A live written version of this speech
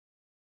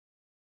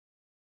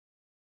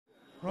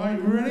Right,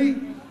 you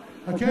ready?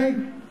 Okay,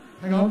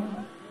 hang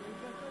on.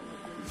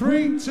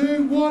 3,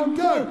 2, 1,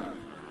 go!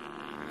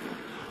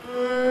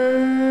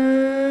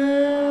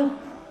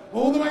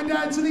 All the way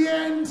down to the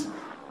end.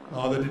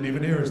 Oh, they didn't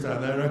even hear us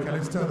down there. Okay,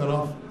 let's turn that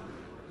off.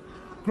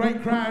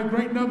 Great crowd,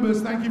 great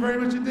numbers. Thank you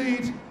very much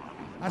indeed.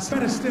 That's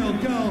better still,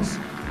 girls.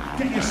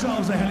 Get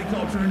yourselves a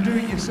helicopter and do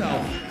it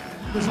yourself.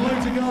 There's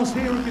loads of girls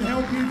here who can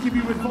help you, give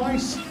you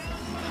advice.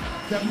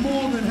 They're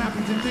more than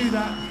happy to do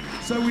that.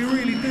 So we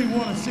really do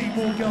want to see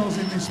more girls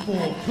in this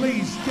sport.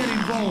 Please get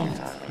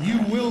involved.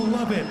 You will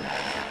love it.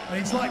 And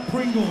it's like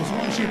Pringles.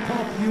 Once you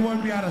pop, you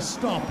won't be able to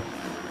stop.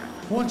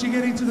 Once you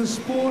get into the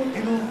sport,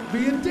 it'll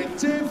be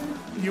addictive.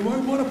 You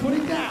won't want to put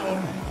it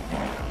down.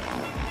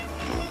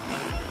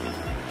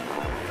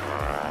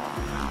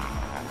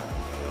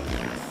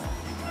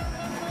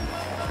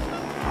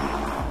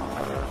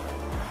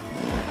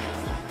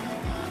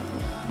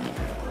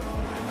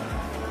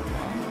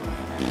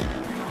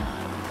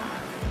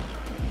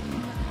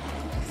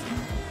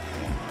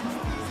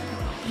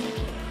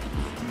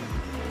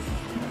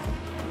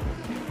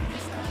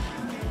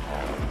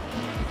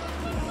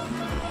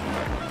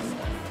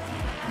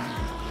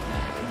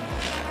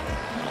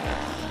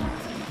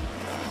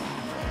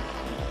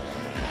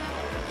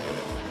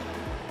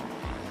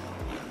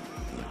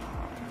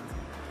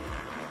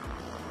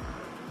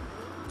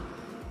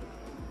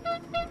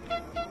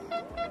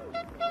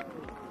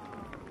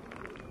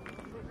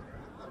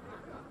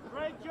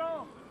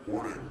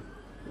 Warning.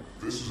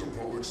 This is a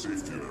public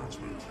safety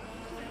announcement.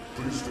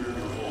 Please stay in your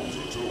homes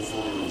until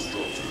further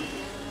instructed.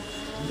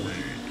 We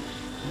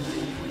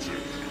will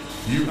protect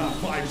you. You have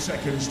 5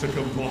 seconds to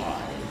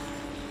comply.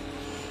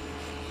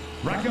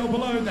 Raquel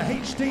below the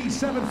HD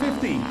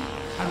 750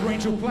 and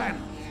Rachel Plant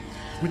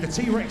with the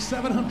T-Rex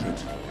 700.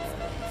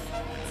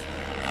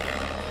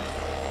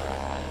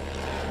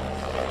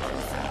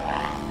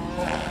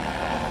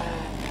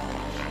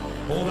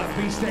 All that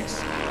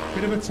V-Stex,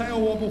 bit of a tail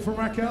wobble from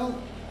Raquel.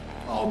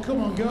 Oh,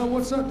 come on, girl.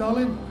 What's up,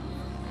 darling?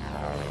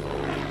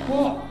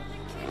 What?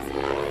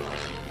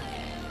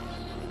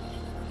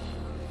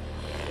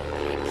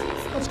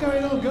 What's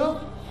going on,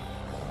 girl?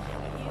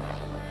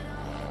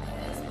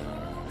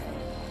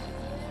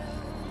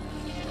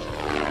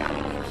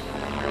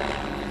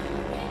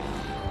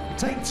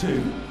 Take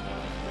 2.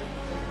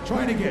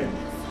 Try it again.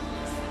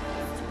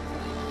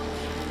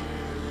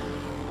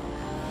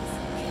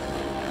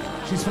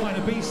 She's flying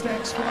a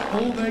B-Stex.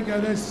 Oh, there you go.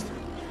 There's...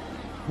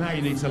 Now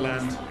you need to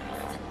land.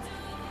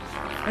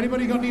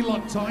 Anybody got any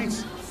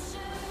Loctite?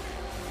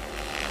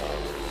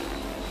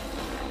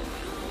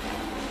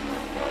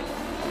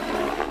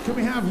 Can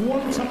we have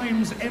 1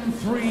 times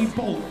M3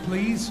 bolt,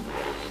 please?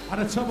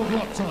 And a tub of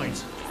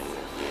Loctite.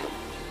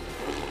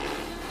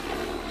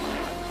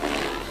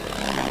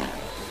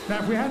 Now,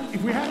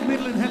 if we had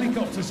Midland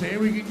helicopters here,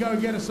 we could go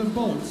get us some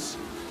bolts.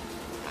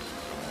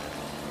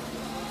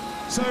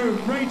 So,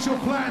 Rachel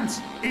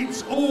Plant,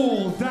 it's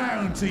all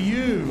down to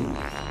you.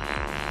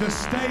 The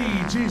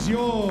stage is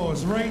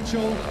yours,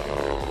 Rachel.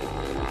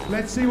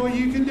 Let's see what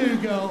you can do,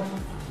 girl.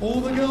 All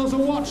the girls are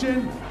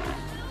watching.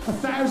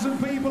 1,000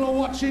 people are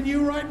watching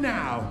you right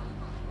now.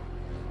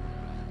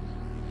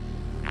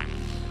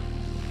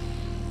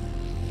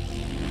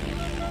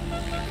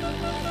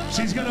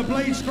 She's gonna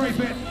blade scrape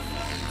it.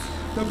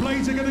 The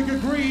blades are gonna go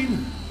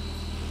green.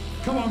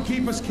 Come on,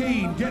 keep us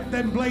keen. Get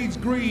them blades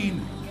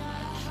green.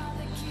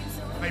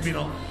 Maybe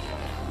not.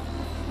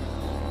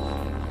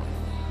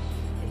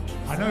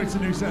 I know it's a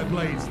new set of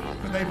blades,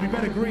 but they'd be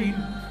better green.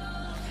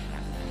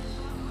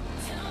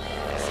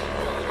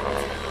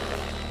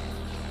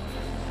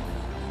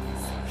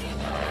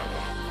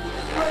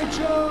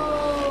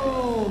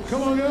 Rachel!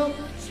 Come on, girl.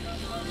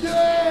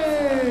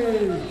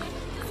 Yay!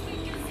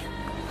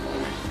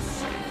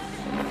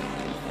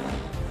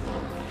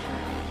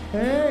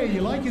 Hey,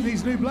 you're liking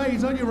these new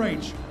blades, aren't you,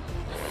 Rach?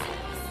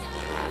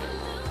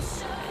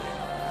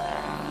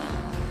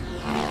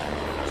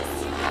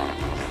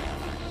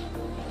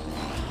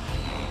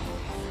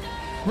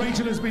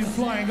 Rachel has been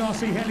flying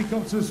RC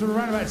helicopters for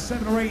around about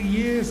 7 or 8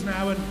 years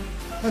now and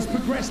has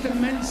progressed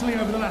immensely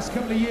over the last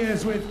couple of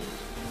years with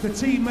the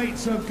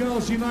teammates of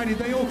Girls United.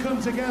 They all come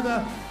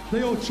together,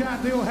 they all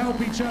chat, they all help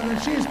each other,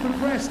 and she has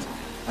progressed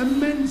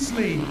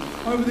immensely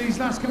over these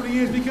last couple of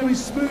years, becoming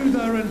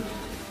smoother and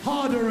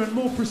harder and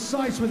more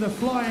precise with her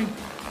flying.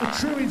 A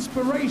true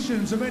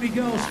inspiration to many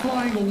girls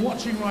flying or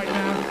watching right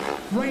now.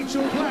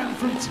 Rachel Plant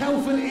from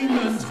Telford,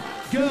 England.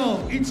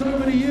 Girl, it's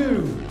over to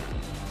you.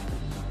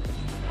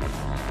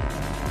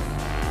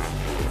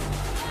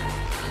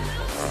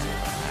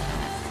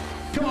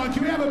 Come on,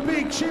 can we have a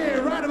big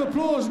cheer, round of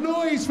applause,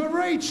 noise for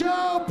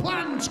Rachel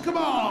Plant? Come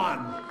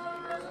on!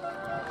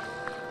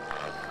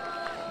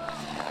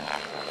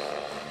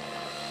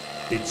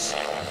 It's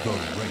the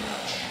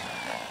Rach.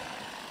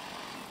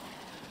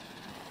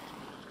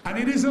 And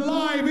it is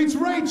alive, it's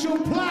Rachel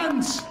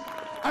Plant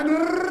and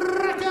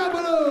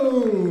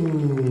Raquel.